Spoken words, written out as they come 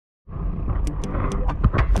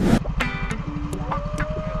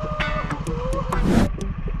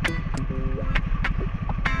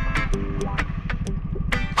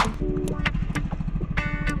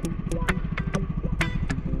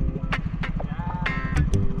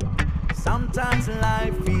Sometimes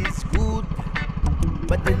life is good,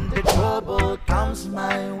 but then the trouble comes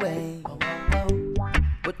my way.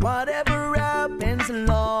 But whatever happens,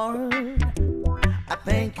 Lord, I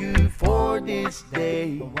thank you for this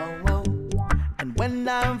day. And when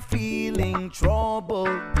I'm feeling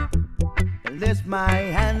troubled, I lift my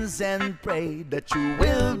hands and pray that you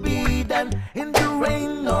will be done in the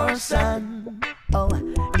rain or sun. Oh,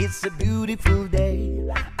 it's a beautiful day.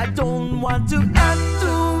 I don't want to act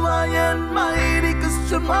too high and mighty, 'cause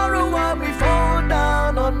tomorrow I'll be fall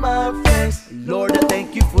down on my face. Lord, I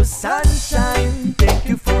thank you for sunshine, thank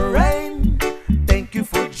you for rain, thank you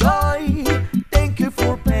for joy, thank you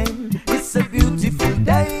for pain. It's a beautiful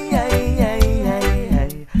day.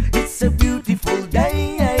 It's a beautiful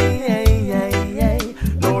day.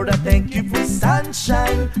 Lord, I thank you for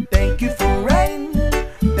sunshine, thank you for rain,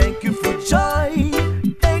 thank you for joy,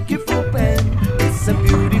 thank you for pain. It's a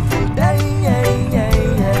beautiful day.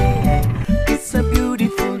 It's a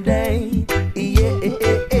beautiful day.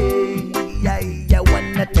 I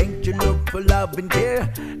wanna thank you, Lord, for love and care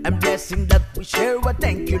and blessing that we share. I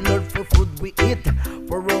thank you, Lord, for food we eat,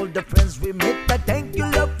 for all the friends we meet. I thank you,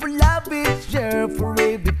 Lord, for love we share, for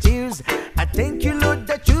every tears. I thank you, Lord,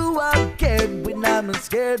 that you are cared when I'm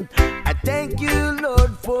scared. I thank you,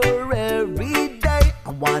 Lord, for every day.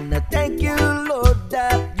 I wanna thank you, Lord,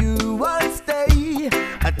 that you will stay.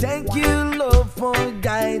 I thank you, Lord, for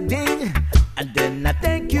guiding, and then I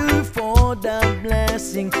thank you for the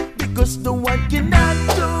blessing, because no one cannot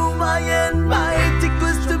do my and mighty,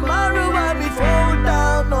 'cause tomorrow I'll be fall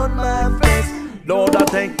down on my face. Lord, I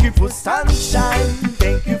thank you for sunshine,